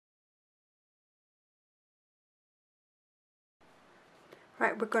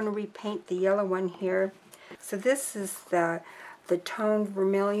Right, we're going to repaint the yellow one here. So this is the toned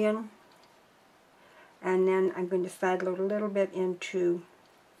vermilion, and then I'm going to side load a little bit into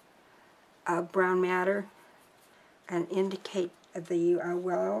brown matter and indicate the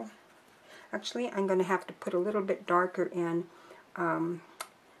well. Actually, I'm going to have to put a little bit darker in.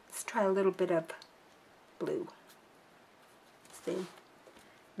 Let's try a little bit of blue. See?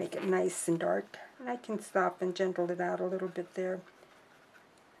 Make it nice and dark. And I can soften, gentle it out a little bit there.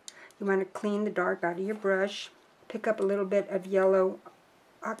 You want to clean the dark out of your brush. Pick up a little bit of yellow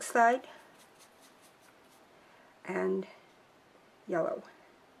oxide and yellow,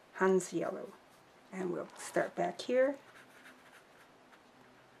 Hans yellow. And we'll start back here.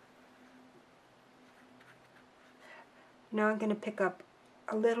 Now I'm going to pick up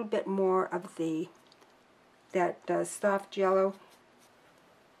a little bit more of that soft yellow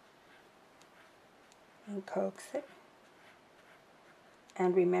and coax it.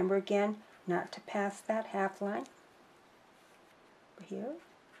 And remember again not to pass that half line. Here.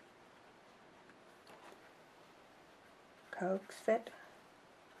 Coax it.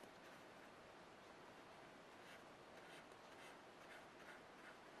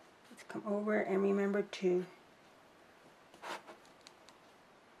 Let's come over and remember to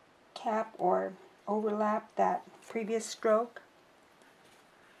cap or overlap that previous stroke.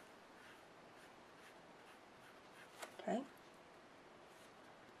 Okay.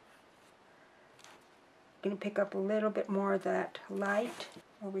 I'm going to pick up a little bit more of that light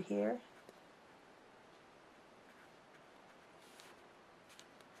over here.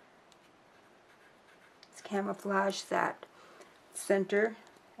 Let's camouflage that center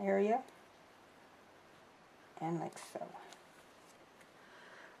area, and like so.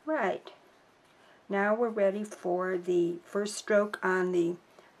 Right. Now we're ready for the first stroke on the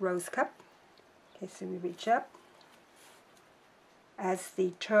rose cup. Okay, so we reach up. As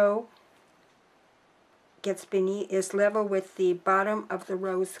the toe is level with the bottom of the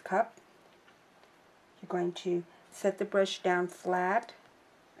rose cup, you're going to set the brush down flat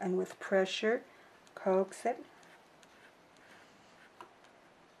and with pressure coax it.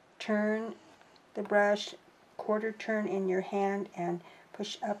 Turn the brush, quarter turn in your hand, and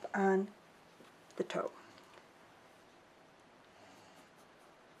push up on the toe.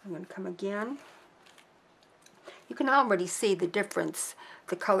 I'm going to come again. You can already see the difference,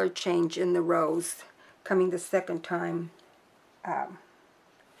 the color change in the rose coming the second time.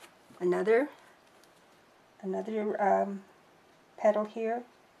 Another petal here.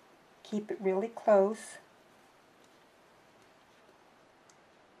 Keep it really close.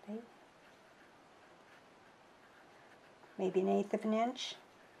 Okay. Maybe 1/8 of an inch,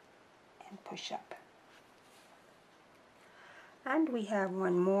 and push up. And we have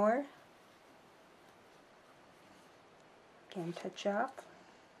one more. Again, touch off.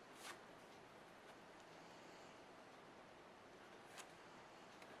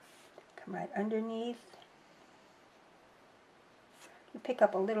 Come right underneath. You pick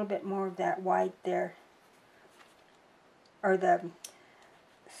up a little bit more of that white there, or the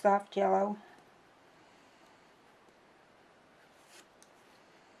soft yellow.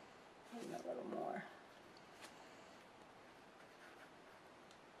 Maybe a little more.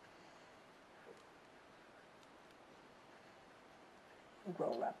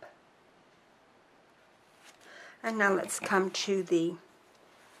 Roll up. And now let's come to the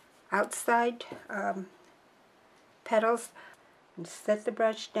outside petals and set the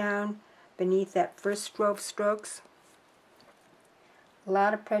brush down beneath that first row of strokes. A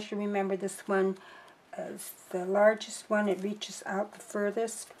lot of pressure. Remember, this one is the largest one. It reaches out the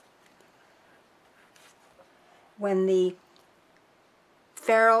furthest. When the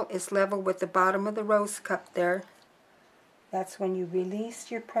ferrule is level with the bottom of the rose cup there, that's when you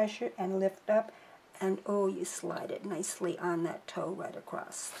release your pressure and lift up, and oh, you slide it nicely on that toe right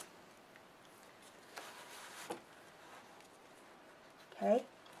across. Okay,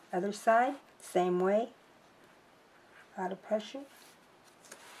 other side, same way, a lot of pressure,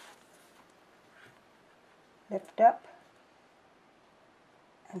 lift up,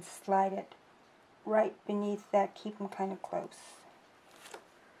 and slide it right beneath that, keep them kind of close.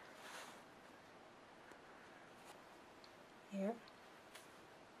 Here,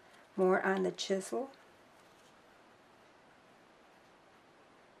 more on the chisel.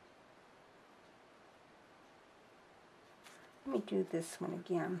 Let me do this one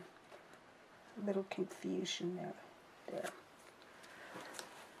again. A little confusion there.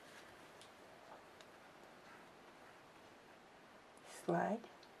 Slide.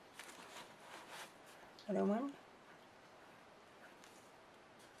 Other one.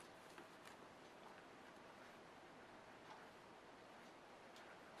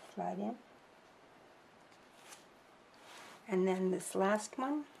 slide in. And then this last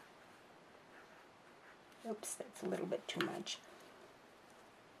one, oops, that's a little bit too much.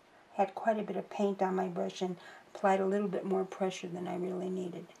 Had quite a bit of paint on my brush and applied a little bit more pressure than I really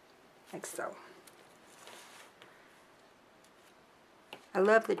needed, like so. I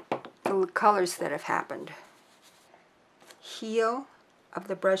love the colors that have happened. Heel of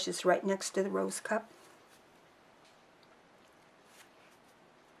the brush is right next to the rose cup.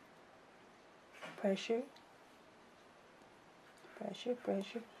 Pressure, pressure,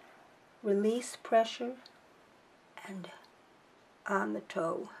 pressure. Release pressure, and on the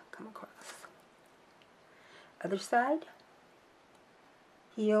toe, come across. Other side.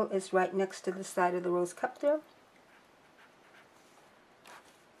 Heel is right next to the side of the rose cup there.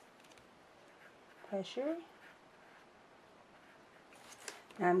 Pressure.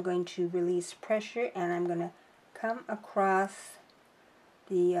 Now I'm going to release pressure, and I'm going to come across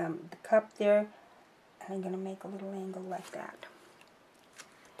the cup there, and I'm going to make a little angle like that.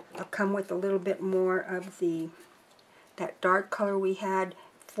 I'll come with a little bit more of that dark color we had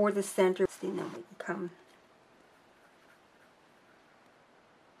for the center, and then we can come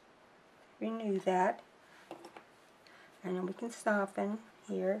renew that, and then we can soften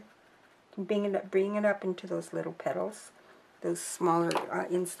here, bring it up into those little petals, those smaller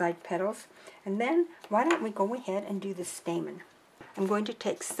inside petals. And then why don't we go ahead and do the stamen? I'm going to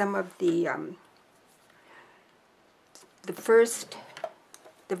take some of the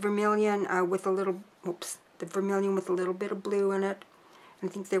vermilion with a little, the vermilion with a little bit of blue in it. I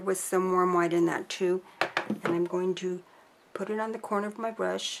think there was some warm white in that too. And I'm going to put it on the corner of my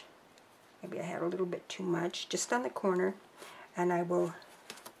brush. Maybe I had a little bit too much, just on the corner. And I will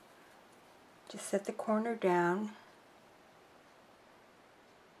just set the corner down.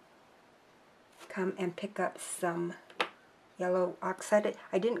 Come and pick up some yellow oxide.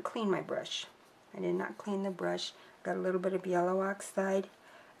 I didn't clean my brush. I did not clean the brush. Got a little bit of yellow oxide,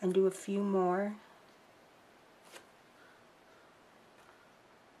 and do a few more.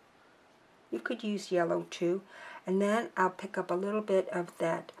 You could use yellow too. And then I'll pick up a little bit of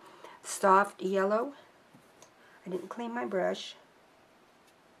that soft yellow. I didn't clean my brush.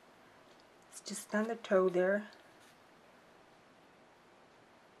 It's just on the toe there.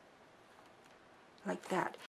 Like that.